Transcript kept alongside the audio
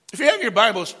you have your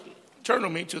Bibles, turn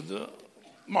with me to the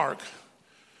Mark,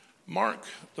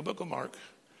 the book of Mark,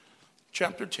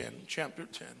 chapter 10.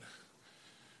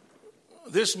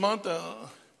 This month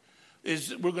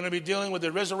we're going to be dealing with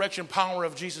the resurrection power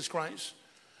of Jesus Christ.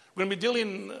 We're going to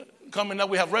be coming up.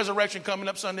 We have resurrection coming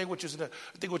up Sunday, which is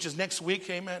next week.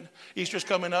 Amen. Easter's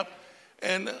coming up,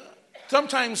 and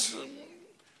sometimes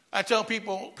I tell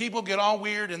people get all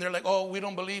weird, and they're like, "Oh, we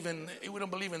don't believe in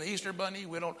the Easter bunny.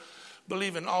 We don't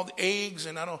believe in all the eggs,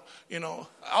 and I don't,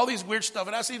 all these weird stuff."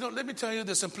 And I say, let me tell you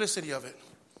the simplicity of it.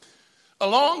 As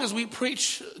long as we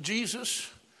preach Jesus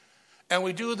and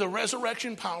we do the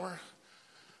resurrection power,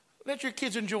 let your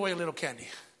kids enjoy a little candy.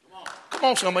 Come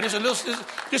on, somebody.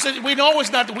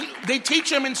 They teach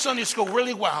them in Sunday school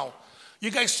really well.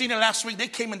 You guys seen it last week. They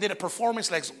came and did a performance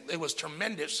like it was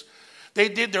tremendous. They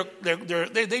did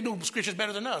they do scriptures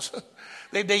better than us.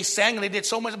 They sang and they did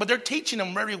so much, but they're teaching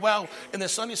them very well in the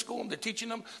Sunday school. They're teaching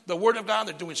them the Word of God.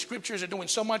 They're doing scriptures. They're doing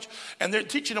so much, and they're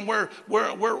teaching them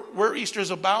where Easter is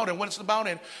about and what it's about.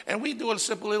 And we do a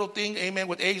simple little thing, amen,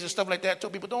 with eggs and stuff like that. Tell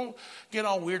people, don't get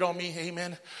all weird on me,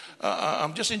 amen.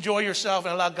 Just enjoy yourself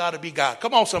and allow God to be God.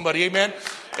 Come on, somebody, amen,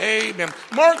 amen.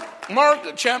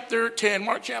 Mark chapter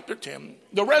 10.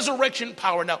 The resurrection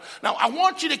power. Now I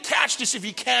want you to catch this if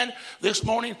you can this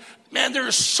morning. Man, there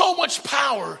is so much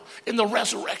power in the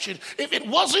resurrection. If it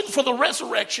wasn't for the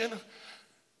resurrection,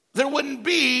 there wouldn't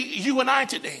be you and I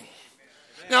today.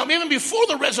 Now, even before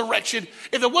the resurrection,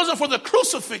 if it wasn't for the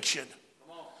crucifixion,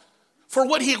 for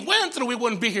what he went through, we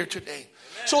wouldn't be here today.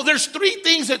 So there's three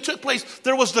things that took place.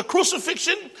 There was the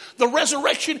crucifixion, the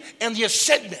resurrection, and the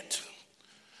ascendment.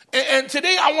 And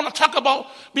today I want to talk about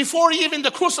before even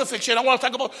the crucifixion. I want to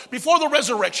talk about before the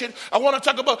resurrection. I want to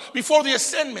talk about before the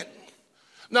ascendment.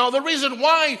 Now, the reason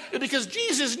why is because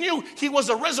Jesus knew he was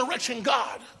a resurrection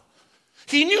God.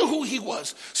 He knew who he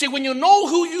was. See, when you know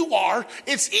who you are,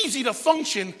 it's easy to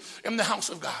function in the house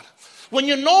of God. When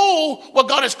you know what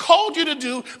God has called you to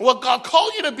do, what God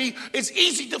called you to be, it's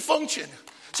easy to function.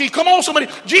 See, come on, somebody.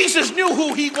 Jesus knew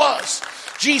who he was.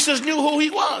 Jesus knew who he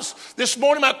was. This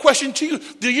morning, my question to you,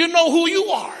 do you know who you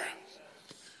are?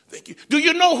 Thank you. Do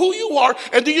you know who you are,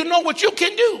 and do you know what you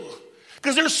can do?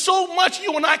 Because there's so much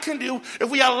you and I can do if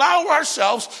we allow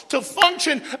ourselves to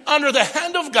function under the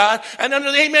hand of God and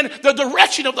under the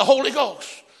direction of the Holy Ghost.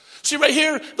 See right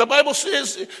here, the Bible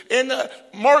says in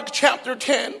Mark chapter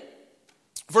 10,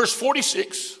 verse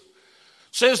 46,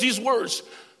 says these words.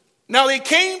 Now they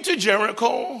came to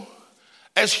Jericho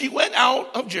as he went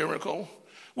out of Jericho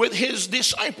with his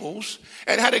disciples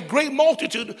and had a great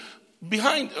multitude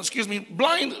blind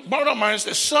Bartimaeus,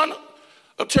 the son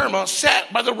of Timaeus,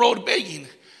 sat by the road begging.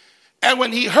 And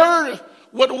when he heard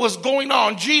what was going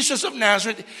on, Jesus of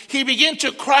Nazareth, he began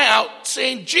to cry out,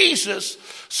 saying, Jesus,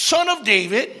 Son of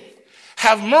David,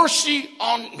 have mercy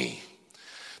on me.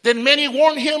 Then many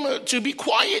warned him to be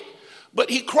quiet, but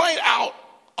he cried out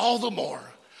all the more,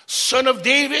 Son of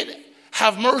David,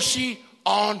 have mercy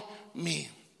on me.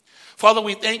 Father,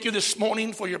 we thank you this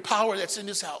morning for your power that's in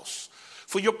this house,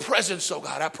 for your presence, oh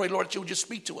God. I pray, Lord, that you would just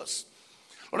speak to us.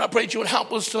 Lord, I pray that you would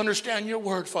help us to understand your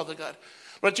word, Father God.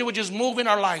 Lord, that you would just move in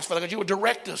our lives, Father God. You would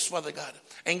direct us, Father God,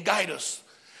 and guide us.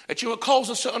 That you would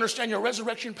cause us to understand your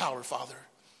resurrection power, Father.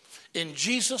 In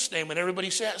Jesus' name, and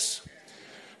everybody says,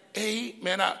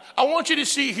 amen. I want you to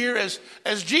see here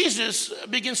as Jesus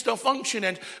begins to function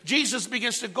and Jesus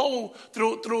begins to go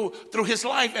through his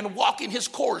life and walk in his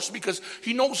course because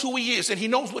he knows who he is and he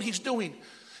knows what he's doing.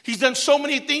 He's done so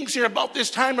many things here about this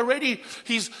time already.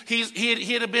 He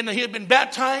had been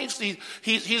baptized.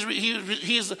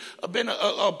 He's been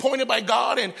appointed by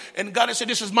God, and God has said,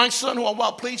 "This is my son who I'm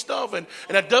well pleased of." And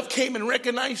a dove came and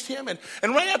recognized him. And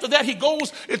right after that, he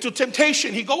goes into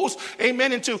temptation. He goes,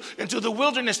 amen, into the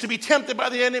wilderness to be tempted by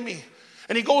the enemy.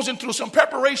 And he goes into some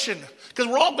preparation because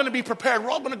we're all going to be prepared.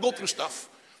 We're all going to go through stuff.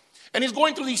 And he's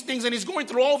going through these things and he's going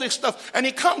through all this stuff and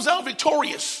he comes out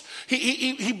victorious.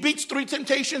 He beats 3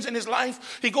 temptations in his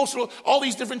life. He goes through all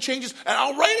these different changes.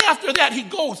 And right after that, he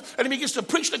goes and he begins to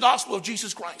preach the gospel of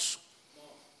Jesus Christ.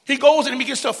 He goes and he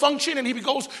begins to function and he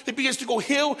begins to go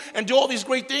heal and do all these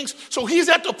great things. So he's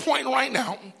at the point right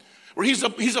now where he's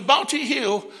about to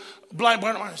heal blind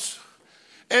Bartimaeus.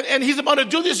 And he's about to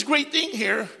do this great thing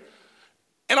here.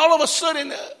 And all of a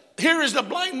sudden, here is the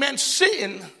blind man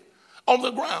sitting on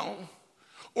the ground,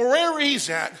 or wherever he's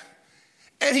at,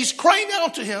 and he's crying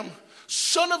out to him,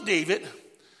 Son of David,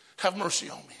 have mercy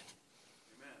on me.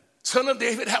 Amen. Son of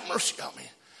David, have mercy on me.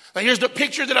 Now here's the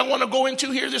picture that I want to go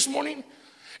into here this morning.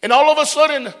 And all of a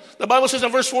sudden, the Bible says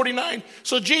in verse 49,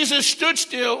 so Jesus stood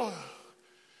still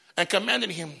and commanded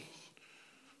him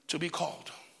to be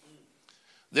called.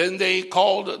 Then they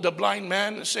called the blind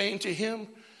man, saying to him,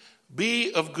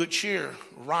 be of good cheer,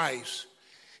 rise,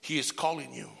 he is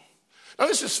calling you. Now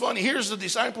this is funny. Here's the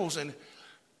disciples, and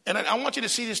I want you to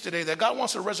see this today, that God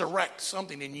wants to resurrect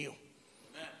something in you.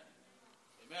 Amen.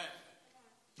 Amen.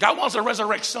 God wants to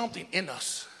resurrect something in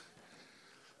us.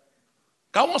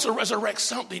 God wants to resurrect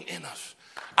something in us.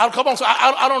 Come on, so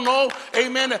I don't know,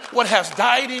 amen, what has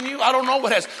died in you. I don't know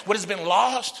what has been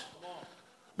lost.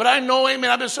 But I know,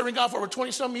 amen, I've been serving God for over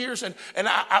 20-some years, and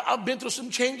I've been through some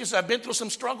changes. I've been through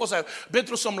some struggles. I've been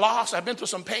through some loss. I've been through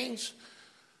some pains.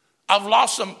 I've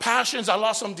lost some passions. I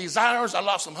lost some desires. I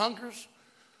lost some hungers.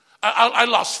 I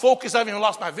lost focus. I've even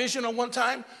lost my vision at one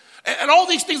time. And all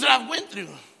these things that I've went through,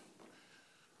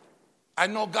 I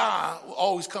know God will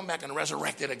always come back and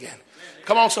resurrect it again.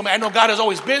 Come on, somebody. I know God has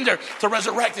always been there to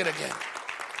resurrect it again.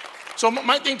 So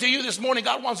my thing to you this morning,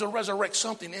 God wants to resurrect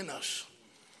something in us.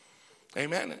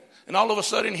 Amen. And all of a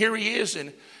sudden, here he is,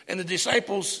 and the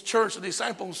disciples, church, the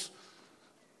disciples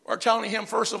are telling him,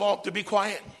 first of all, to be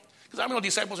quiet. Because I know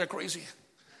disciples are crazy.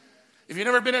 If you've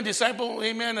never been a disciple,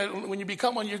 amen, when you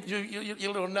become one, you're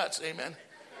a little nuts, amen.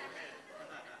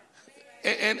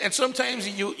 And sometimes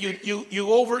you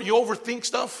overthink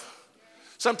stuff.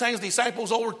 Sometimes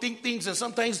disciples overthink things, and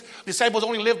sometimes disciples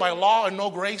only live by law and no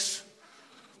grace.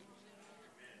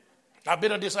 I've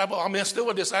been a disciple. I'm still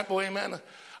a disciple, amen.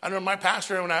 I remember my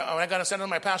pastor, when I got sent on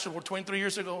my pastor 23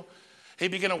 years ago, he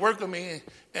began to work with me,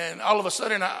 and all of a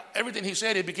sudden, everything he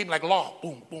said, it became like law.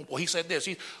 Boom, boom. Well, he said this.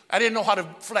 I didn't know how to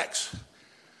flex.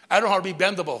 I don't know how to be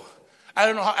bendable. I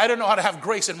don't know how to have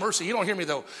grace and mercy. You don't hear me,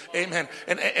 though. Amen.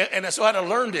 And so I had to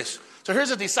learn this. So here's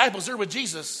the disciples. They're with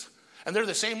Jesus, and they're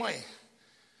the same way.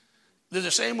 They're the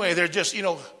same way. They're just,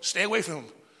 stay away from him.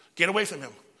 Get away from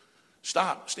him.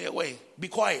 Stop. Stay away. Be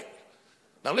quiet.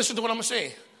 Now listen to what I'm going to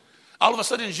say. All of a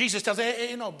sudden, Jesus tells them,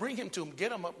 hey, bring him to him.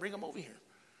 Get him up. Bring him over here.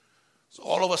 So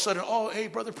all of a sudden, hey,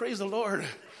 brother, praise the Lord.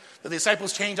 The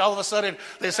disciples change. All of a sudden,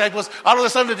 the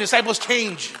disciples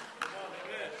change.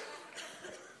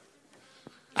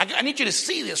 I need you to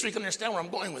see this so you can understand where I'm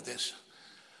going with this.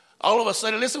 All of a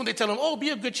sudden, listen when they tell him, be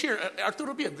of good cheer.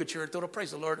 Arturo, be of good cheer. Arturo,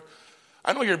 praise the Lord.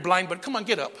 I know you're blind, but come on,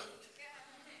 get up.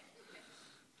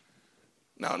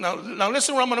 Now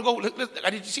listen where I'm going to go. I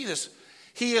need you to see this.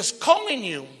 He is calling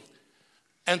you.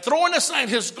 And throwing aside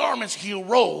his garments, he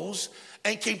arose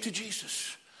and came to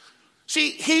Jesus. See,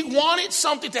 he wanted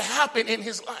something to happen in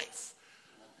his life.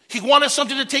 He wanted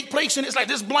something to take place in his life.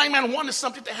 This blind man wanted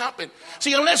something to happen.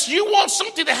 See, unless you want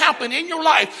something to happen in your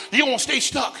life, you won't stay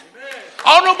stuck.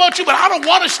 I don't know about you, but I don't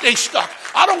want to stay stuck.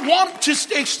 I don't want to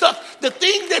stay stuck. The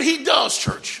thing that he does,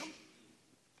 church,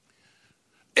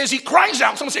 is he cries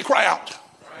out. Someone say, cry out.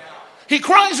 He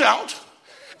cries out.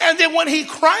 And then when he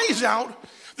cries out,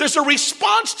 there's a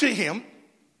response to him.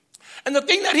 And the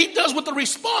thing that he does with the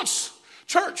response,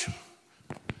 church,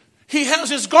 he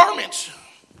has his garments.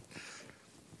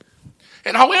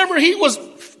 And however he was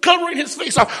covering his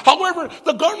face, however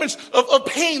the garments of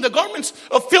pain, the garments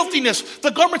of filthiness, the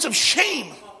garments of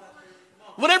shame,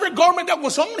 whatever garment that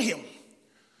was on him,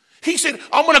 he said,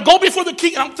 I'm going to go before the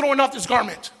king and I'm throwing off this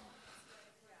garment.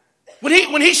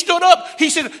 When he stood up, he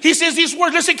says these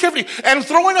words, listen carefully, and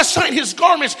throwing aside his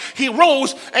garments, he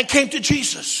rose and came to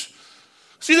Jesus.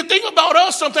 See, the thing about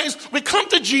us, sometimes we come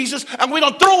to Jesus and we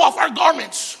don't throw off our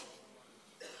garments.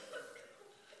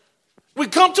 We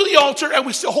come to the altar and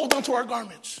we still hold on to our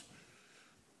garments.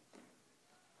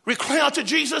 We cry out to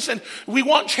Jesus and we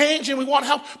want change and we want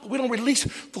help, but we don't release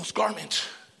those garments.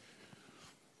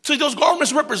 See, those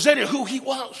garments represented who he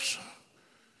was.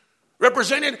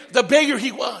 Represented the beggar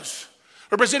he was.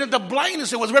 Represented the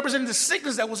blindness it was. Represented the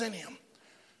sickness that was in him.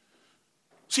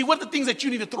 See, what are the things that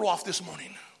you need to throw off this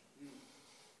morning?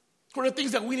 What are the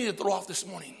things that we need to throw off this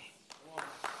morning?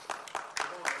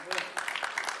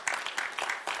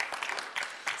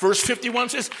 Verse 51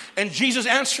 says, and Jesus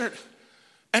answered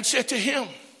and said to him,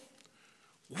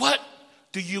 what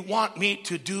do you want me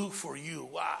to do for you?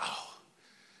 Wow.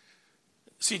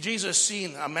 See, Jesus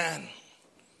seen a man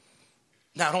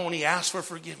not only ask for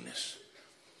forgiveness.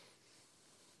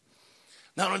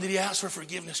 Not only did he ask for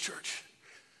forgiveness, church,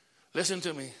 listen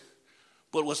to me,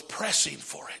 but was pressing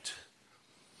for it.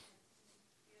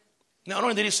 Not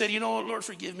only did he say, Lord,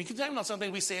 forgive me. Because I'm not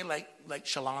something we say like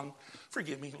shalom,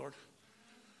 forgive me, Lord.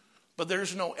 But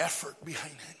there's no effort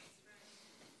behind it.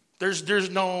 There's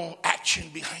no action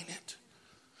behind it.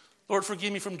 Lord,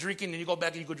 forgive me from drinking, and you go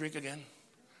back and you go drink again.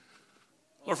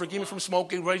 Lord, forgive me from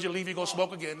smoking. Ready to leave, you go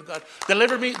smoke again. God,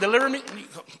 deliver me.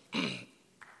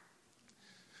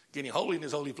 Getting holy in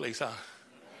this holy place, huh?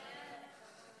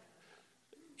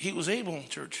 He was able,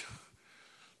 church,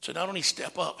 to not only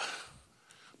step up,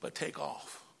 but take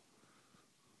off.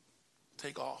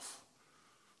 take off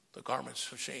the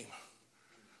garments of shame,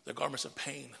 the garments of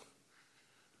pain,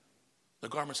 the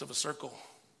garments of a circle,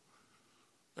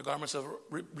 the garments of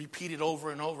repeated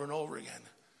over and over and over again.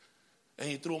 And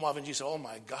he threw them off, and Jesus said, oh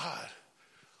my God.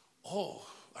 Oh,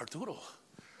 Arturo,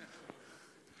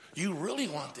 you really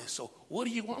want this. So what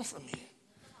do you want from me?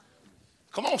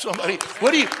 Come on, somebody.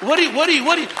 What do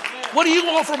you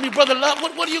want from me, brother love?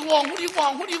 What do you want? What do you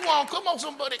want? What do you want? Come on,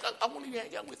 somebody. I want to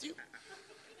hang out with you.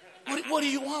 What do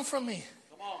you want from me?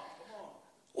 Come on.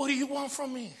 What do you want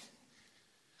from me?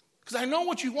 Because I know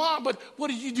what you want, but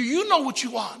do you know what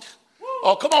you want?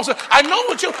 Oh, come on, sir. I know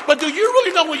but do you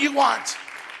really know what you want?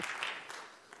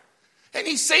 And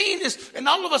he's saying this, and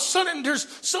all of a sudden,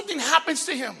 something happens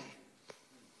to him.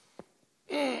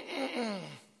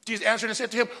 Jesus answered and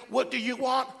said to him, what do you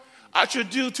want I should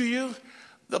do to you?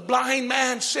 The blind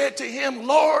man said to him,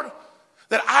 Lord,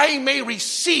 that I may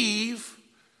receive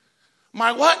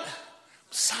my what?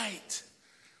 Sight.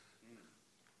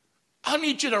 I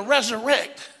need you to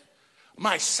resurrect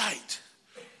my sight.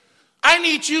 I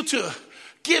need you to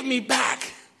give me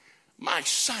back my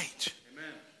sight.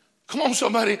 Amen. Come on,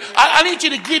 somebody. I need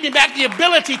you to give me back the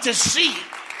ability to see.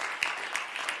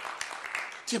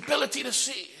 The ability to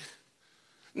see.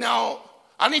 Now,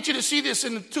 I need you to see this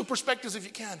in two perspectives if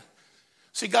you can.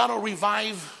 See, God will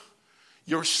revive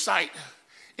your sight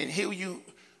and heal you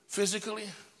physically.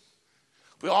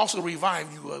 But also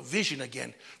revive you a vision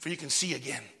again, for you can see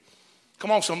again.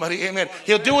 Come on, somebody. Amen.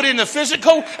 He'll do it in the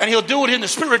physical and he'll do it in the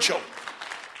spiritual.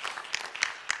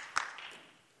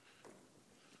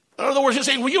 In other words, he's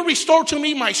saying, will you restore to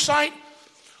me my sight?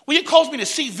 Will you cause me to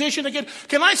see vision again?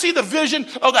 Can I see the vision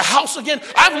of the house again?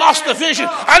 I've lost the vision.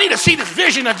 I need to see this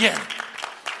vision again.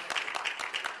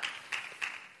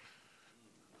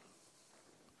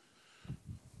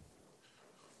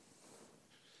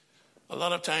 A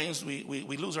lot of times we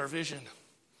lose our vision.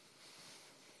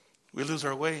 We lose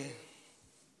our way.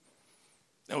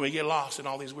 And we get lost in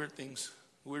all these weird things,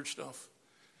 weird stuff.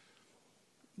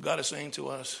 God is saying to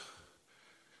us,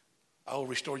 I will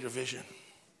restore your vision.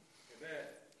 Amen.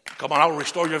 Come on, I will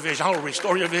restore your vision. I will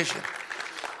restore your vision.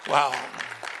 Wow.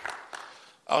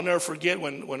 I'll never forget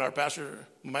when my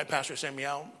pastor sent me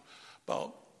out.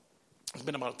 It's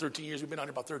been about 13 years. We've been out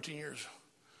here about 13 years.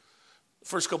 The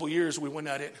first couple of years we went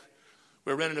at it.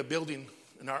 We were renting a building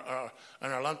in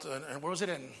Arlanza, and where was it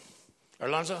in?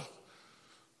 Arlanza?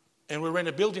 And we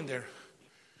rented a building there.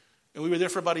 And we were there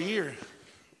for about a year.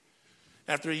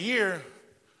 After a year,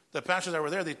 the pastors that were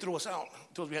there, they threw us out.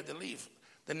 Told us we had to leave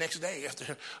the next day.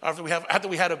 After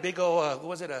we had a big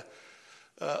old,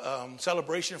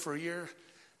 celebration for a year.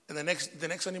 And the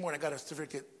next Sunday morning, I got a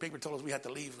certificate. Paper told us we had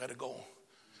to leave. We had to go.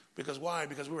 Because why?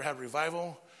 Because we were having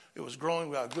revival. It was growing.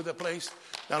 We got good at that place.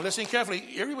 Now listen carefully.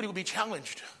 Everybody will be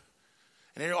challenged.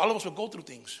 And all of us will go through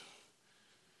things.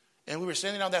 And we were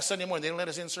standing out that Sunday morning. They didn't let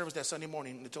us in service that Sunday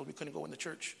morning. They told us we couldn't go in the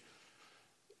church.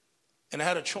 And I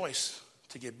had a choice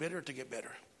to get bitter or to get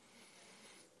better.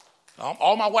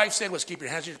 All my wife said was, keep your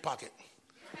hands in your pocket.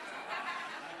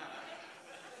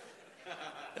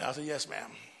 And I said, yes,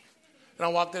 ma'am. And I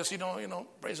walked there,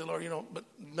 praise the Lord, but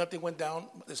nothing went down.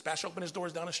 This pastor opened his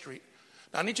doors down the street.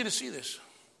 Now, I need you to see this.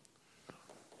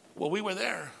 Well, we were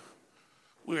there.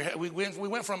 We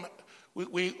went from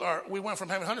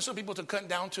having hundreds of people to cutting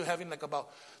down to having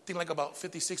about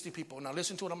 50, 60 people. Now,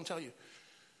 listen to what I'm going to tell you.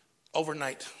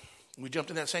 Overnight, we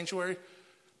jumped in that sanctuary,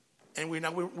 and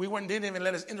didn't even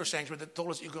let us in the sanctuary. They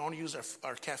told us you can only use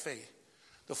our cafe,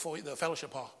 the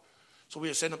fellowship hall. So we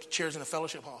were setting up the chairs in the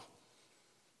fellowship hall.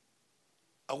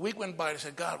 A week went by, and I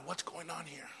said, God, what's going on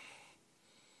here?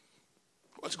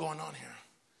 What's going on here?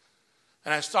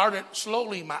 And I started,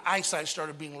 slowly, my eyesight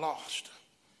started being lost.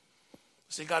 I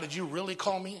said, God, did you really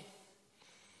call me?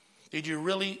 Did you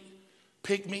really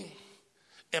pick me?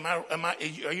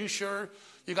 Are you sure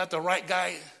you got the right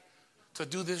guy to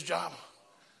do this job?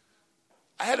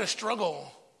 I had a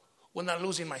struggle with not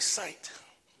losing my sight.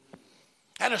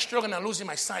 I had a struggle not losing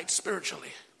my sight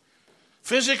spiritually.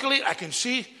 Physically, I can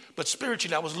see, but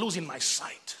spiritually, I was losing my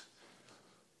sight.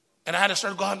 And I had to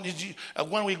start going,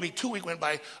 1 week, 2 weeks went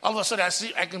by. All of a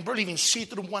sudden, I can barely even see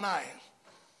through one eye.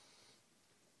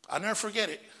 I'll never forget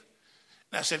it.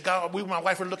 And I said, God, we and my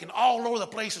wife were looking all over the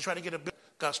place to try to get a bill.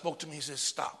 God spoke to me. He said,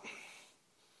 stop.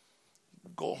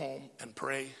 Go home and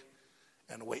pray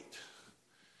and wait.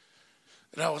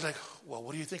 And I was like, well,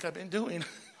 what do you think I've been doing?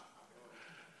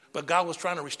 But God was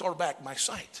trying to restore back my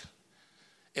sight.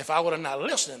 If I would have not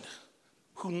listened,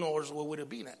 who knows where would it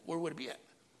be at? Where would it be at?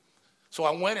 So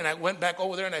I went back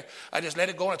over there, and I just let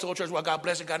it go. And I told church, well, God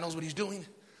bless it. God knows what he's doing.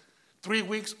 3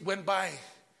 weeks went by.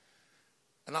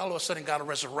 And all of a sudden, God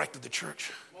resurrected the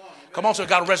church. Come on, so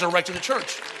God resurrected the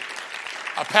church.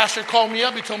 A pastor called me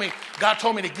up. He told me, God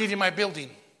told me to give you my building.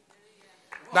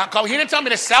 He didn't tell me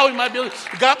to sell you my building.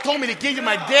 God told me to give you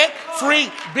my debt-free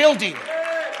building.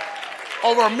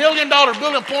 Over $1 million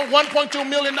building, $1.2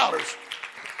 million.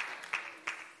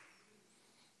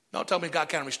 Don't tell me God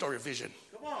can't restore your vision.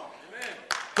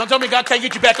 Don't tell me God can't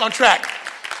get you back on track.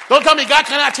 Don't tell me God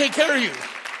cannot take care of you.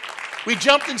 We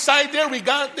jumped inside there, we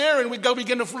got there, and God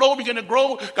began to flow, began to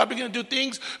grow, God began to do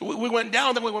things. We went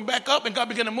down, then we went back up, and God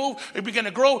began to move, we began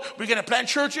to grow, we began to plant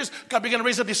churches, God began to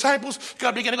raise up disciples,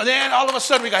 God began to go, then all of a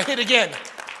sudden we got hit again.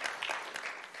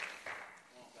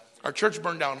 Our church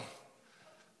burned down.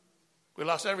 We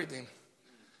lost everything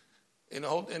in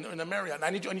the Marriott. And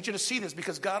I need you to see this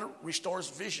because God restores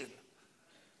vision.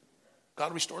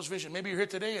 God restores vision. Maybe you're here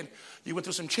today and you went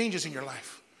through some changes in your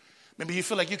life. Maybe you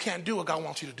feel like you can't do what God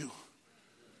wants you to do.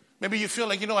 Maybe you feel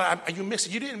like, you missed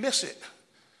it. You didn't miss it.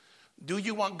 Do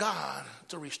you want God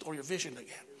to restore your vision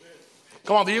again?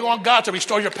 Come on, do you want God to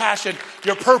restore your passion,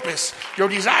 your purpose, your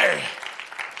desire?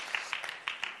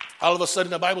 All of a sudden,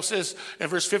 the Bible says in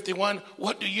verse 51,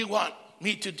 what do you want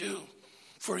me to do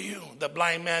for you? The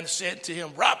blind man said to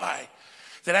him, Rabbi,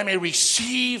 that I may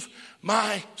receive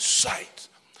my sight.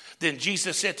 Then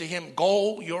Jesus said to him,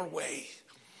 go your way.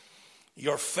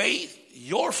 Your faith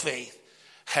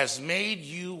has made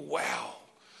you well.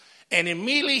 And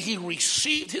immediately he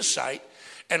received his sight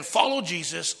and followed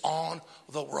Jesus on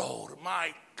the road.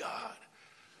 My God.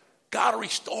 God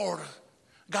restored,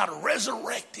 God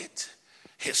resurrected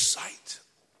his sight.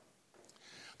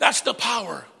 That's the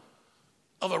power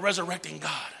of a resurrecting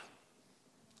God.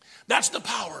 That's the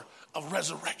power of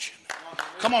resurrection.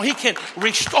 Come on, he can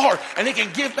restore and he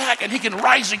can give back and he can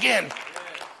rise again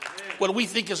what we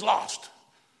think is lost.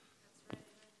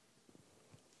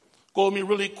 Go with me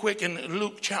really quick in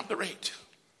Luke chapter 8.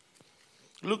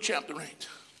 Luke chapter 8.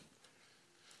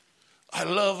 I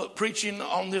love preaching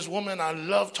on this woman. I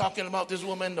love talking about this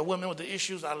woman, the woman with the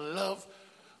issues. I love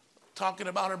talking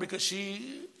about her because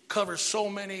she covers so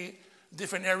many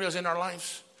different areas in our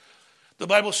lives. The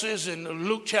Bible says in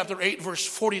Luke chapter 8, verse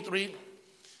 43.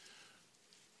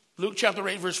 Luke chapter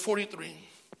 8, verse 43.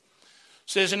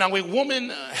 Says, and now a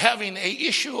woman having an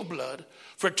issue of blood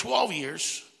for 12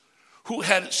 years, who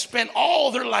had spent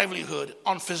all their livelihood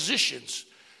on physicians,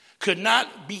 could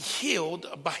not be healed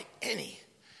by any,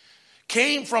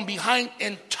 came from behind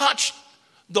and touched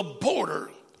the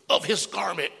border of his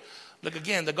garment. Look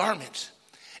again, the garment.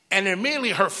 And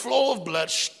immediately her flow of blood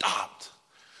stopped.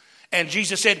 And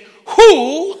Jesus said,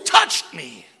 who touched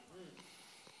me?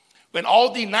 When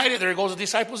all denied it, there goes the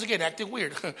disciples again, acting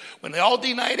weird. When they all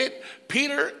denied it,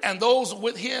 Peter and those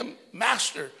with him,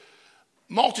 Master,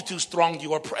 multitudes thronged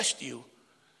you or pressed you.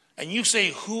 And you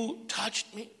say, who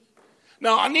touched me?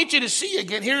 Now, I need you to see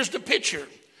again. Here's the picture.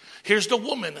 Here's the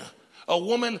woman. A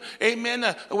woman,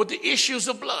 amen, with the issues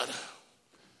of blood.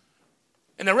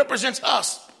 And it represents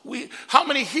us. How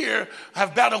many here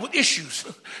have battled with issues?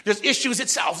 There's issues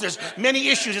itself. There's many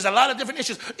issues. There's a lot of different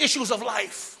issues. Issues of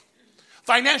life.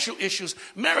 Financial issues.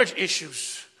 Marriage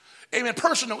issues. Amen.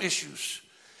 Personal issues.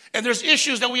 And there's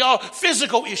issues that we all,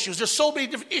 physical issues. There's so many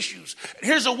different issues. And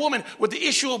here's a woman with the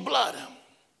issue of blood.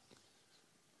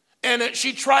 And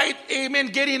she tried, amen,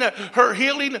 getting her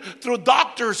healing through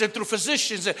doctors and through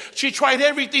physicians. She tried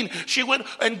everything. She went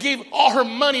and gave all her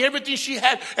money, everything she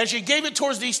had, and she gave it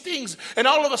towards these things. And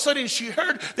all of a sudden she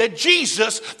heard that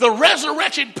Jesus, the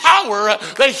resurrection power,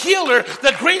 the healer,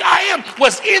 the great I am,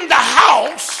 was in the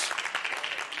house.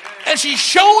 And she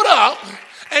showed up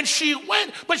and she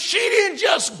went, but she didn't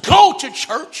just go to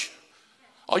church.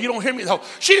 Oh, you don't hear me though.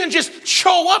 She didn't just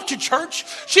show up to church.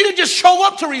 She didn't just show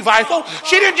up to revival.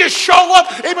 She didn't just show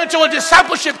up even to a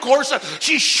discipleship course.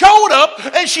 She showed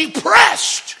up and she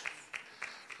pressed.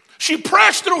 She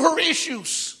pressed through her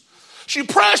issues. She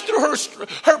pressed through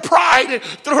her pride and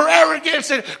through her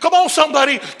arrogance and, come on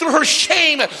somebody, through her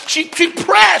shame. She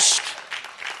pressed.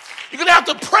 You're going to have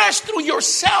to press through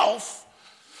yourself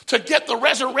to get the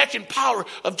resurrection power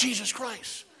of Jesus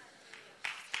Christ.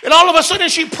 And all of a sudden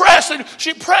she pressed and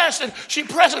she pressed and she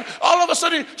pressed and all of a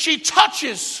sudden she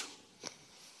touches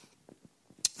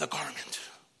the garment.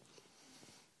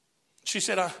 She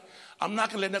said, I'm not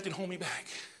going to let nothing hold me back.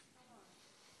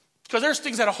 Because there's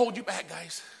things that'll hold you back,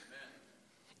 guys.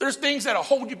 There's things that'll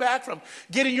hold you back from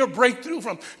getting your breakthrough,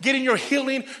 from getting your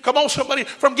healing. Come on, somebody,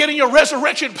 from getting your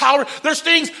resurrection power. There's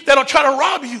things that'll try to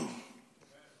rob you.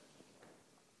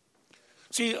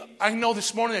 See, I know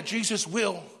this morning that Jesus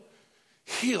will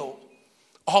heal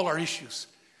all our issues.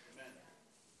 Amen.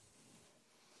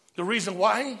 The reason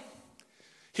why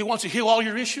he wants to heal all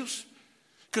your issues,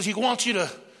 because he wants you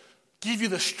to give you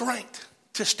the strength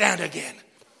to stand again.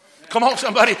 Come on,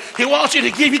 somebody. He wants you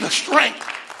to give you the strength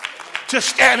to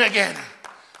stand again.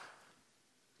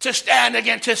 To stand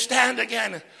again, to stand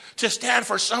again, to stand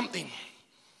for something.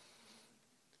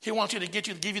 He wants you to give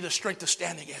you the strength to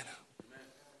stand again.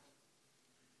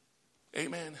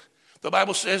 Amen. The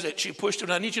Bible says that she pushed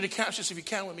through. I need you to catch this if you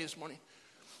can with me this morning.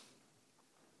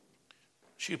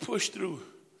 She pushed through.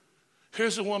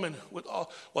 Here's a woman with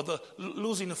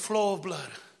losing the flow of blood.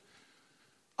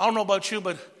 I don't know about you,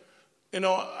 but you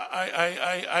know,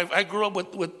 I grew up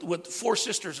with 4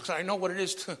 sisters, so I know what it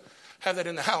is to have that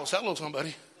in the house. Hello,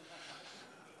 somebody.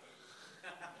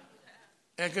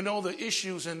 And can know the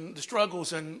issues and the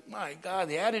struggles and, my God,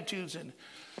 the attitudes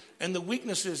and the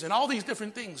weaknesses and all these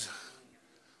different things.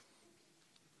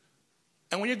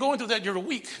 And when you're going through that, you're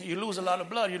weak. You lose a lot of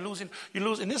blood. You lose,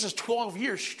 and this is 12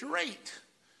 years straight.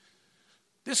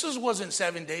 This wasn't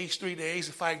 7 days, 3 days,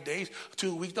 5 days,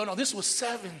 2 weeks. No, this was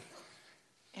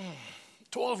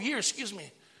 12 years, excuse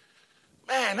me.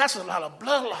 Man, that's a lot of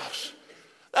blood loss.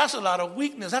 That's a lot of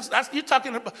weakness. That's you're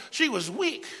talking about. She was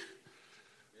weak.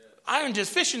 Iron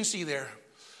deficiency there.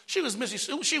 She was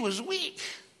missing. She was weak.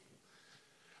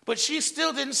 But she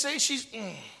still didn't say she's.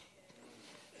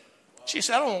 She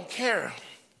said, I don't care.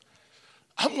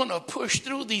 I'm going to push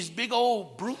through these big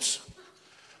old brutes.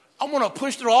 I'm going to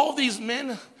push through all these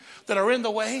men that are in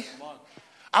the way.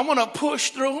 I'm going to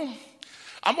push through.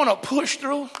 I'm going to push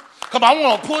through. Come on, I'm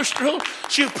going to push through.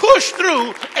 She pushed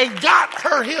through and got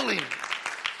her healing.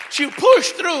 She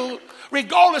pushed through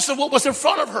regardless of what was in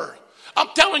front of her. I'm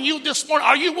telling you this morning,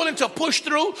 are you willing to push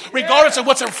through regardless of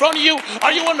what's in front of you?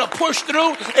 Are you willing to push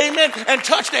through, amen, and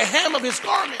touch the hem of his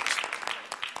garments?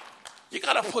 You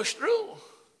got to push through.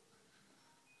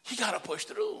 You got to push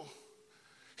through.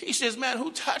 He says, man,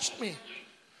 who touched me?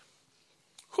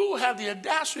 Who had the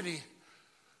audacity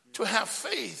to have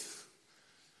faith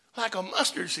like a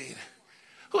mustard seed?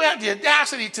 Who had the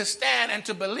audacity to stand and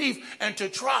to believe and to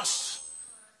trust,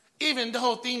 even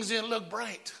though things didn't look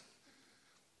bright?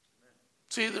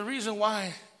 See, the reason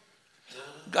why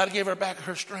God gave her back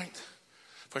her strength,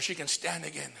 for she can stand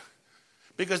again.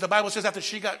 Because the Bible says after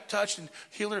she got touched and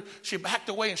healed her, she backed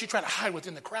away and she tried to hide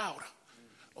within the crowd.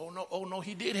 Oh no,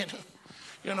 he didn't.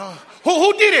 You know,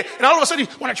 who did it? And all of a sudden,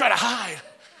 when I try to hide.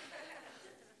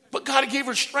 But God gave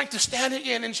her strength to stand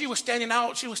again, and she was standing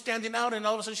out, and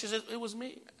all of a sudden she said, it was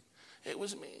me. It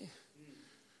was me.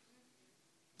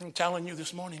 I'm telling you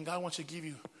this morning, God wants to give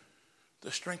you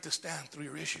the strength to stand through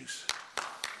your issues.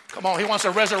 Come on, he wants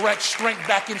to resurrect strength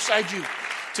back inside you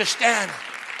to stand.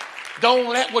 Don't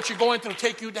let what you're going through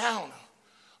take you down.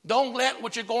 Don't let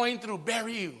what you're going through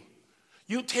bury you.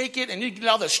 You take it and you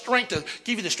allow the strength to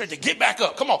give you the strength to get back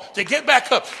up. Come on, to get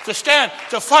back up, to stand,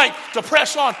 to fight, to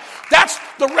press on. That's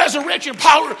the resurrection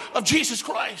power of Jesus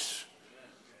Christ.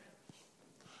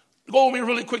 Go with me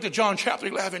really quick to John chapter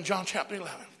 11. John chapter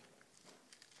 11.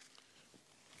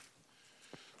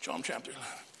 John chapter 11.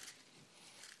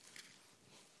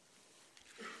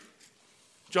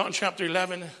 John chapter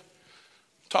 11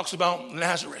 talks about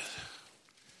Lazarus,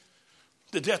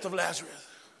 the death of Lazarus.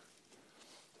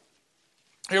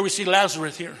 Here we see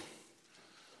Lazarus here.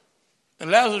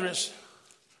 And Lazarus,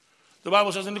 the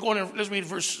Bible says, let's read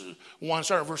verse 1,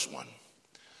 start at verse 1.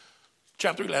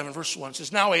 Chapter 11, verse 1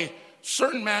 says, now a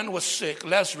certain man was sick,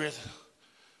 Lazarus,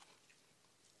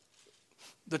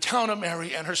 the town of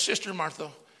Mary, and her sister Martha.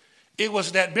 It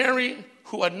was that Mary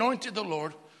who anointed the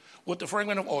Lord with the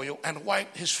fragrance of oil and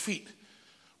wiped his feet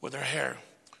with her hair,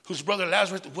 whose brother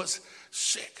Lazarus was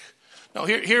sick. Now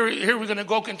here we're going to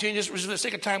go continue. This is the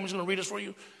second time. I'm just going to read this for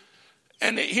you.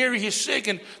 And here he's sick,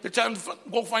 and they're telling him,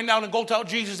 go find out and go tell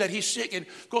Jesus that he's sick and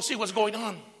go see what's going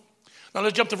on. Now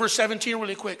let's jump to verse 17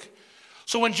 really quick.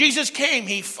 So when Jesus came,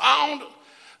 he found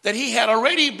that he had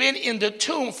already been in the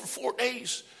tomb for 4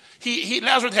 days.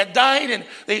 Lazarus had died, and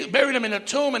they buried him in a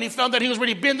tomb, and he found that he was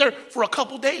already been there for a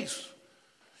couple days.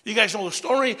 You guys know the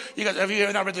story. If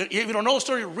you don't know the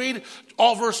story, read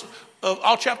all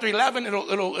chapter 11.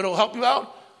 It'll help you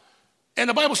out. And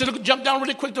the Bible says, jump down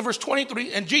really quick to verse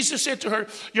 23. And Jesus said to her,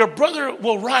 your brother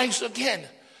will rise again.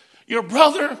 Your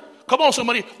brother, come on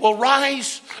somebody, will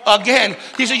rise again.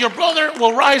 He said, your brother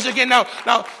will rise again. Now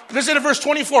listen to verse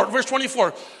 24. Verse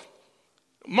 24.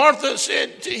 Martha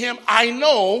said to him, I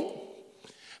know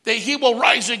that he will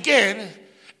rise again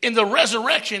in the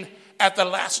resurrection at the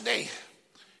last day.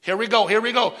 Here we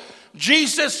go.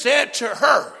 Jesus said to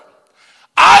her,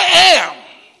 I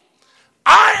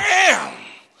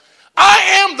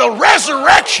am the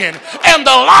resurrection and the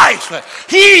life.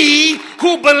 He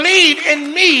who believed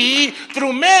in me,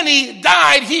 through many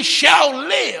died, he shall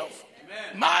live.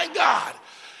 Amen. My God.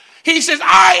 He says,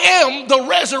 I am the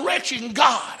resurrection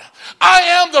God.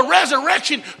 I am the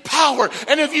resurrection power.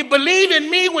 And if you believe in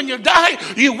me when you die,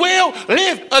 you will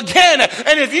live again.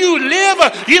 And if you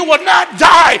live, you will not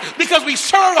die, because we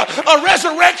serve a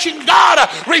resurrection God.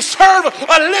 We serve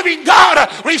a living God.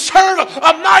 We serve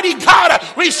a mighty God.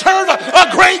 We serve a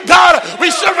great God. We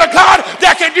serve a God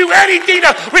that can do anything.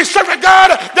 We serve a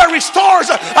God that restores,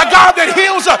 a God that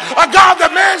heals, a God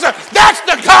that mends. That's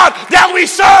the God that we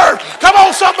serve. Come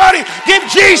on, somebody. Give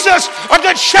Jesus a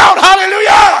good shout.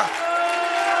 Hallelujah.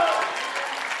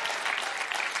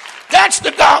 That's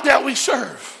the God that we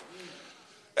serve.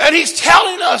 And he's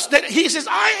telling us that he says,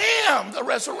 I am the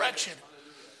resurrection.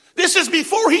 This is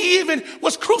before he even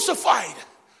was crucified.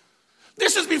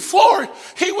 This is before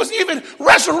he was even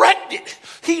resurrected.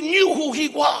 He knew who he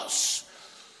was.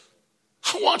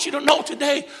 I want you to know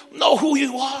today, know who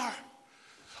you are.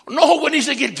 Know what needs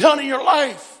to get done in your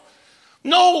life.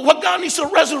 Know what God needs to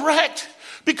resurrect.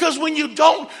 Because when you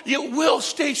don't, you will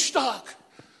stay stuck.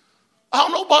 I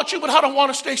don't know about you, but I don't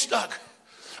want to stay stuck.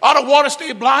 I don't want to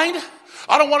stay blind.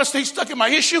 I don't want to stay stuck in my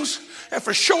issues. And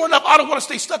for sure enough, I don't want to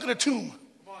stay stuck in a tomb.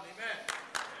 Come on,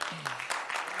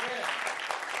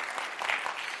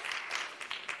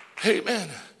 amen. Amen.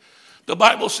 The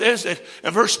Bible says that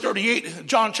in verse 38,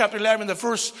 John chapter 11,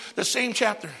 the same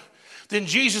chapter, then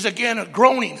Jesus again,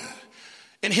 groaning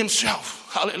in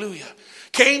himself, hallelujah,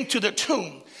 came to the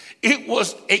tomb. It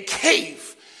was a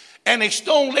cave, and a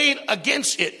stone laid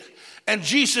against it. And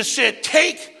Jesus said,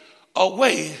 take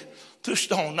away the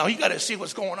stone. Now you got to see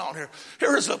what's going on here.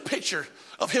 Here is a picture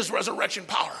of his resurrection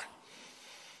power.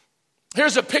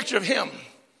 Here's a picture of him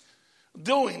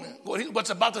doing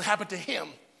what's about to happen to him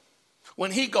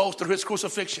when he goes through his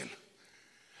crucifixion,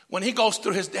 when he goes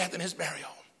through his death and his burial.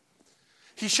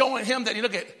 He's showing him that,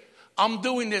 look at, I'm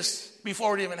doing this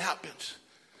before it even happens.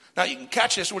 Now you can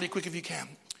catch this really quick if you can.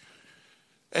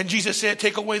 And Jesus said,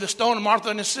 take away the stone. And Martha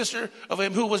and his sister of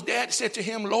him who was dead said to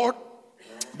him, Lord,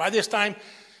 by this time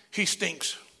he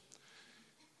stinks,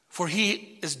 for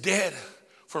he is dead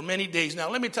for many days. Now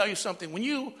let me tell you something. When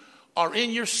you are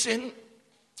in your sin,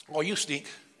 oh, you stink.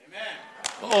 Amen.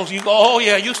 Oh, you go, oh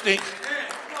yeah, you stink. Amen.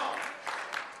 Come on.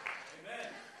 Amen.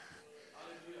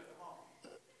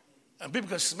 And people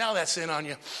can smell that sin on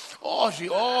you.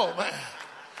 Oh man.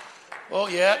 Oh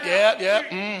yeah.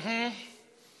 Mm-hmm.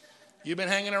 You've been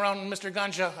hanging around Mr.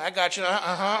 Ganja. I got you.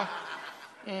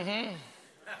 Mm-hmm.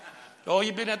 Oh,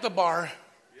 you've been at the bar.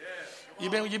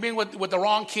 You've been with the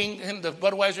wrong king, and the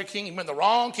Budweiser king. You've been the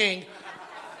wrong king.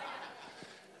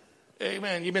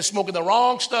 Amen. You've been smoking the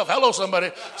wrong stuff. Hello, somebody.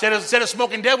 Instead of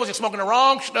smoking devils, you're smoking the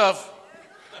wrong stuff.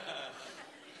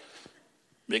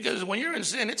 Because when you're in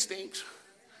sin, it stinks.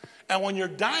 And when you're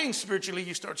dying spiritually,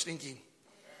 you start stinking.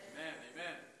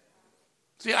 Amen.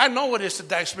 See, I know what it is to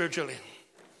die spiritually.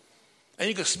 And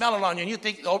you can smell it on you, and you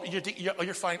think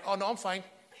you're fine. Oh, no, I'm fine.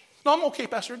 No, I'm okay,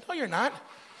 Pastor. No, you're not.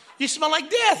 You smell like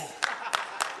death.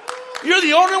 You're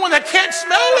the only one that can't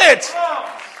smell it.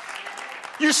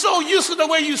 You're so used to the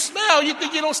way you smell, you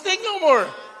think you don't stink no more.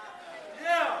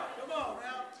 Yeah, come on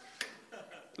now.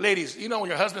 Ladies, you know when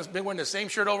your husband's been wearing the same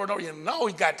shirt over and over, you know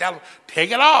he got that.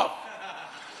 Take it off.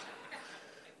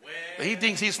 But he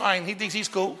thinks he's fine. He thinks he's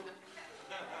cool.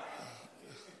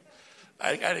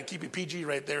 I got to keep it PG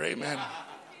right there. Amen.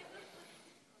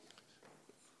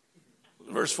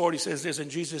 Verse 40 says this, and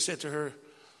Jesus said to her,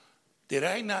 did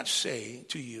I not say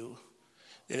to you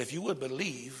that if you would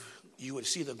believe, you would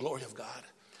see the glory of God?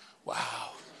 Wow.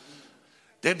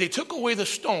 Then they took away the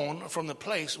stone from the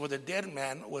place where the dead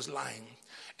man was lying.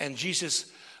 And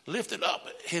Jesus lifted up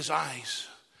his eyes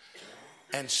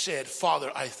and said,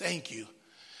 Father, I thank you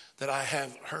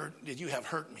that you have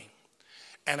heard me.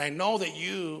 And I know that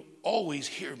you always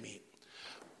hear me.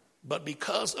 But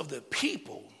because of the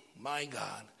people, my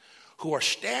God, who are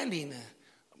standing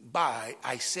by,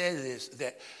 I said this,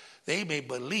 that they may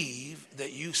believe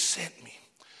that you sent me.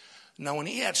 Now, when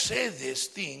he had said these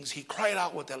things, he cried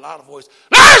out with a loud voice,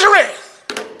 Lazarus!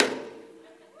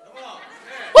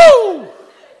 Woo!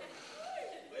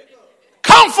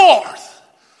 Come forth!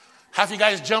 Half you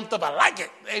guys jumped up. I like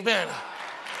it. Amen.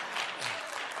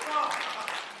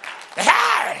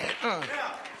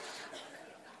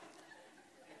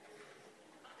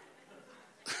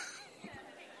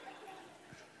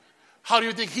 How do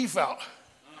you think he felt?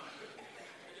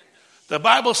 The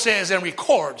Bible says and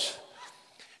records,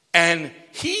 and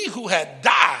he who had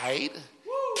died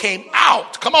came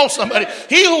out. Come on, somebody.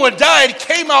 He who had died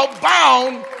came out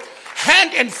bound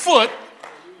hand and foot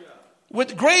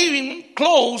with grave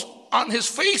clothes on his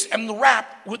face and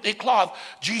wrapped with a cloth.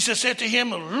 Jesus said to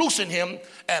him, loosen him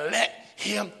and let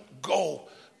him go.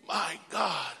 My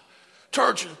God.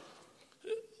 Church,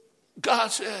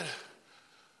 God said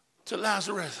to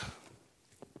Lazarus,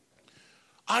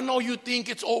 I know you think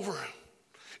it's over.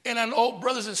 And I know,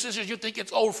 brothers and sisters, you think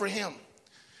it's over for him.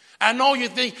 I know you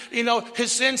think,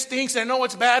 his sin stinks. I know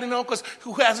it's bad, because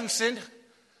who hasn't sinned?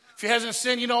 If you hasn't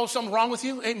sinned, something wrong with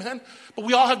you. Amen. But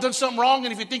we all have done something wrong.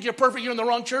 And if you think you're perfect, you're in the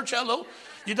wrong church. Hello.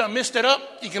 You done messed it up.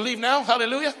 You can leave now.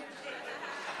 Hallelujah.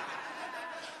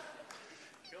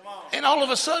 And all of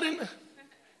a sudden,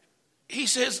 he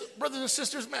says, brothers and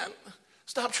sisters, man,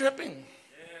 stop tripping.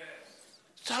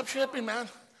 Stop tripping, man.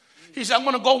 He said, I'm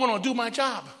going to go. I'm going to do my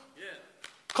job.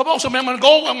 Come on, so man, I'm going to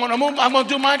go. I'm going to move. I'm going to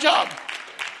do my job.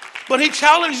 But he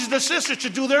challenges the sisters to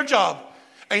do their job.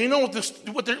 And you know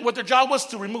what their job was?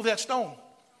 To remove that stone.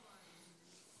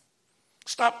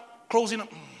 Stop closing him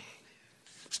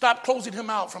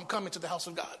out from coming to the house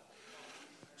of God.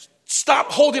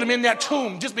 Stop holding him in that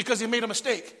tomb just because he made a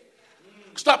mistake.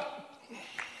 Stop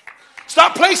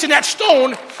placing that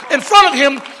stone in front of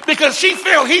him because he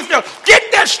failed.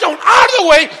 Get that stone out of the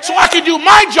way so I can do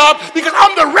my job, because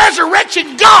I'm the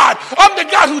resurrection God. I'm the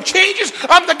God who changes.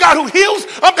 I'm the God who heals.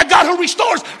 I'm the God who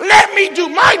restores. Let me do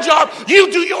my job.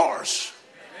 You do yours.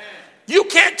 Amen. You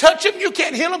can't touch him. You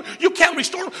can't heal him. You can't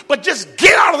restore him. But just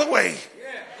get out of the way.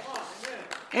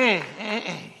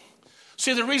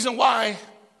 See, the reason why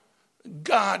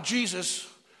Jesus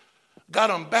got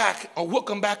him back or woke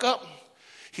him back up,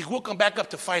 he woke him back up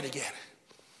to fight again.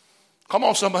 Come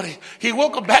on, somebody. He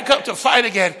woke him back up to fight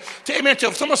again. Amen.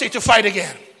 Someone say to fight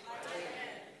again.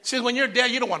 See, when you're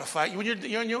dead, you don't want to fight. When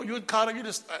you're caught up, you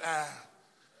just,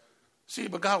 See,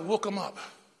 but God woke him up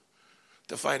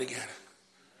to fight again.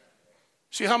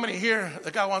 See, how many here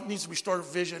that God needs to restore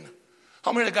vision?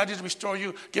 How many that God needs to restore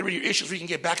you, get rid of your issues so you can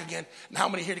get back again? And how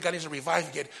many here that God needs to revive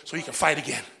again so you can fight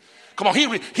again? Come on,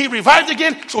 he revived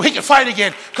again so he can fight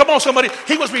again. Come on, somebody.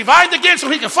 He was revived again so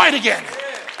he can fight again.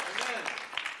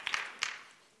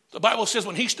 The Bible says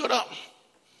when he stood up,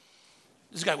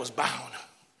 this guy was bound.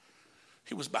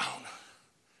 He was bound.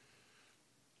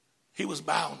 He was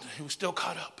bound. He was still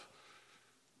caught up.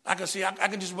 I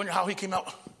can just wonder how he came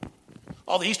out.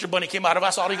 All the Easter bunny came out of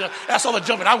us. That's all the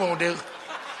jumping I want to do.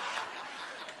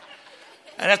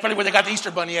 And that's probably where they got the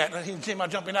Easter bunny at. He came out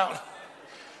jumping out.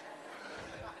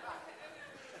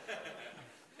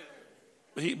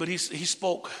 But he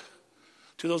spoke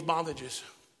to those bondages.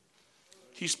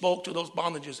 He spoke to those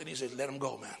bondages and he said, let them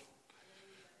go, man.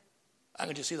 I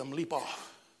can just see them leap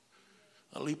off.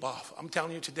 Leap off. I'm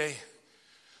telling you today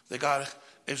that God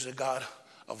is a God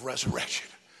of resurrection.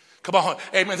 Come on.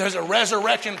 Amen. There's a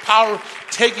resurrection power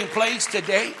taking place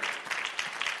today.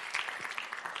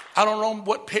 I don't know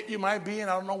what pit you might be in.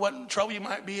 I don't know what trouble you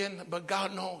might be in, but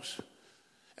God knows.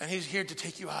 And he's here to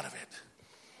take you out of it.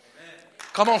 Amen.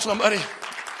 Come on, somebody. Amen.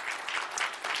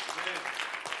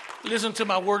 Listen to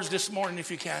my words this morning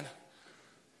if you can.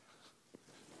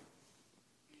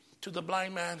 To the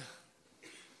blind man,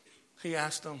 he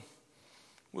asked him,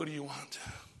 what do you want?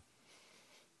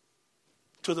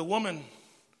 To the woman,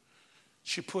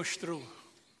 she pushed through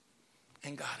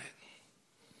and got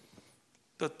it.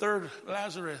 The third,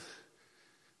 Lazarus,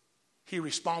 he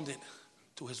responded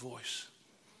to his voice.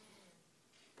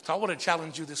 So I want to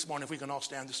challenge you this morning, if we can all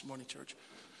stand this morning, church.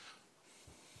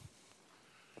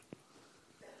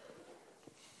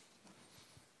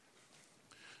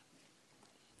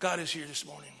 God is here this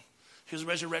morning. His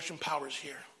resurrection power is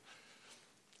here.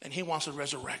 And he wants to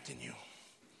resurrect in you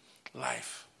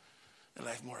life and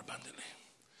life more abundantly.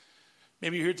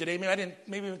 Maybe you're here today. Maybe I didn't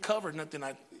even cover nothing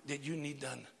that you need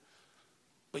done.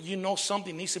 But you know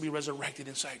something needs to be resurrected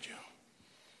inside you.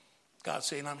 God's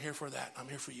saying, I'm here for that. I'm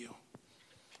here for you.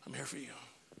 I'm here for you.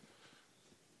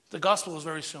 The gospel is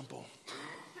very simple.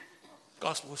 The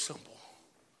gospel is simple.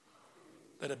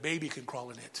 That a baby can crawl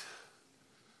in it.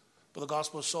 But the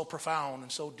gospel is so profound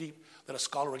and so deep that a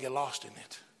scholar will get lost in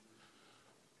it.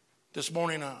 This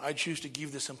morning, I choose to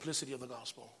give the simplicity of the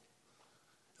gospel.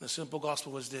 And the simple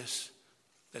gospel was this,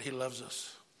 that he loves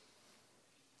us.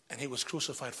 And he was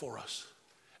crucified for us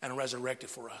and resurrected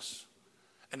for us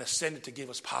and ascended to give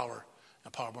us power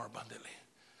and power more abundantly.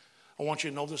 I want you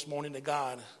to know this morning that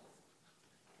God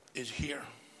is here.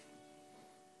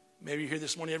 Maybe you're here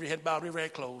this morning, every head bowed, every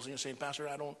head closed, and you're saying, Pastor,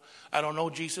 I don't know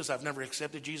Jesus. I've never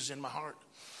accepted Jesus in my heart.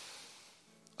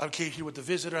 I came here with the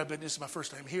visitor. This is my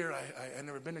first time here. I've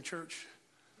never been to church.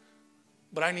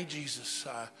 But I need Jesus.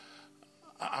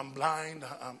 I'm blind.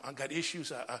 I've got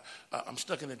issues. I'm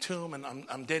stuck in the tomb, and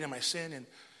I'm dead in my sin.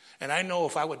 And I know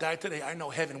if I would die today, I know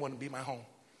heaven wouldn't be my home.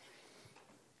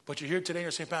 But you're here today and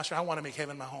you're saying, Pastor, I want to make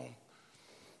heaven my home.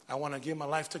 I want to give my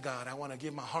life to God. I want to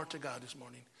give my heart to God this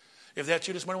morning. If that's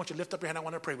you this morning, I want you to lift up your hand. I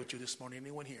want to pray with you this morning.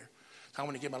 Anyone here? I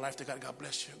want to give my life to God. God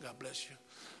bless you. God bless you.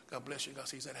 God bless you. God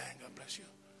sees that hand. God bless you.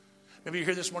 Maybe you're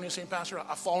here this morning saying, Pastor,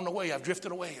 I've fallen away. I've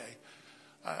drifted away.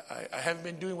 I haven't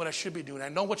been doing what I should be doing. I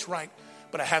know what's right,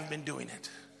 but I haven't been doing it.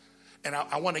 And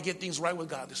I want to get things right with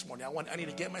God this morning. I need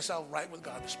to get myself right with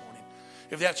God this morning.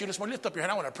 If that's you this morning, lift up your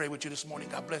hand. I want to pray with you this morning.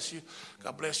 God bless you.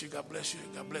 God bless you. God bless you.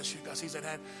 God bless you. God sees that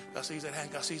hand. God sees that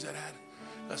hand. God sees that hand.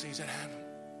 God sees that hand.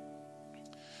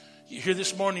 You're here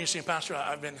this morning, you're saying, Pastor,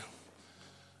 I've been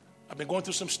going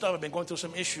through some stuff. I've been going through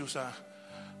some issues.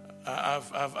 I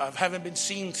haven't been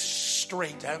seeing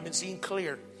straight. I haven't been seeing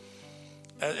clear.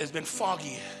 It's been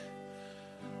foggy.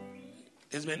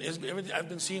 I've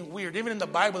been seeing weird. Even in the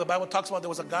Bible talks about there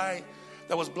was a guy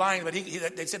that was blind, but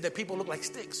they said that people look like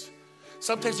sticks.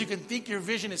 Sometimes you can think your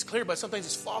vision is clear, but sometimes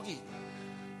it's foggy.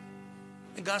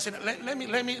 And God said, let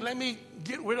me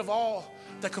get rid of all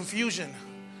the confusion.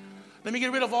 Let me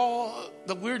get rid of all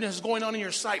the weirdness going on in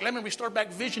your sight. Let me restore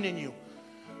back vision in you.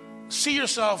 See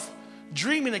yourself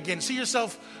dreaming again. See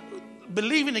yourself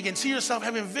believing again. See yourself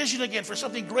having vision again for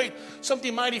something great,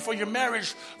 something mighty for your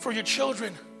marriage, for your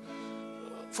children,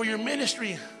 for your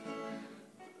ministry,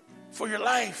 for your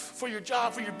life, for your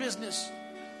job, for your business.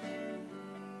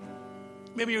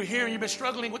 Maybe you're here and you've been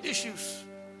struggling with issues.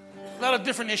 A lot of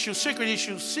different issues, secret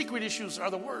issues. Secret issues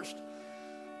are the worst.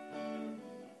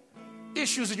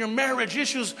 Issues in your marriage,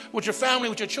 issues with your family,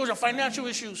 with your children, financial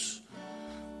issues.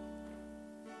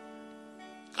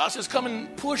 God says, come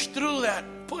and push through that.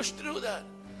 Push through that.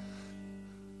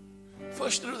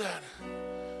 Push through that.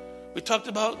 We talked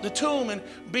about the tomb and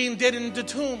being dead in the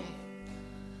tomb.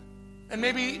 And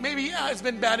maybe it's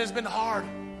been bad, it's been hard.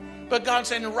 But God's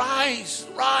saying, rise,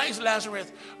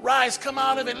 Lazarus. Rise, come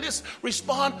out of it. Listen,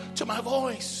 respond to my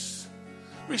voice.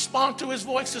 Respond to his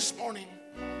voice this morning.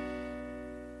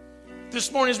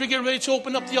 This morning, as we get ready to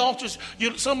open up the altars,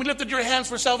 some of you lifted your hands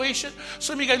for salvation.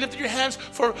 Some of you guys lifted your hands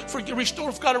for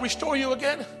God to restore you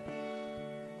again.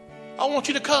 I want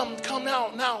you to come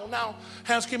now.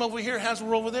 Hands came over here, hands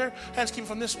were over there, hands came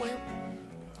from this way.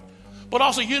 But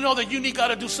also, you know that you need God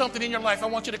to do something in your life. I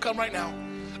want you to come right now.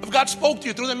 If God spoke to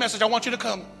you through the message, I want you to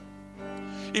come.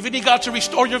 If you need God to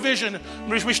restore your vision,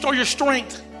 restore your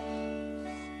strength,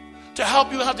 to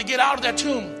help you how to get out of that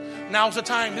tomb, now's the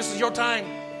time. This is your time.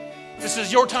 This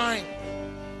is your time.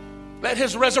 Let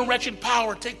his resurrection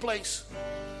power take place.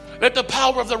 Let the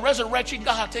power of the resurrection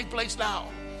God take place now.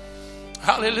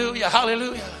 Hallelujah,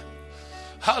 hallelujah.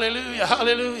 Hallelujah,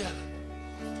 hallelujah.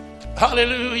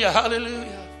 Hallelujah,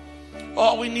 hallelujah.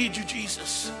 Oh, we need you,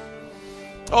 Jesus.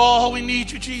 Oh, we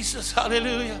need you, Jesus.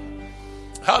 Hallelujah.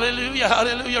 Hallelujah,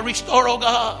 hallelujah. Restore, oh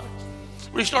God.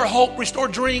 Restore hope, restore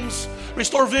dreams,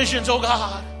 restore visions, oh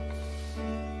God.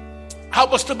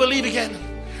 Help us to believe again.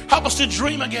 Help us to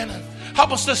dream again.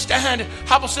 Help us to stand.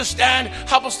 Help us to stand.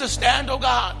 Help us to stand, oh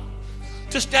God.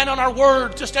 To stand on our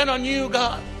word. To stand on you,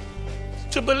 God.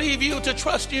 To believe you. To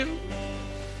trust you.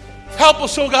 Help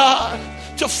us, oh God,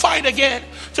 to fight again.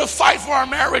 To fight for our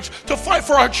marriage. To fight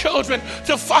for our children.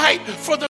 To fight for the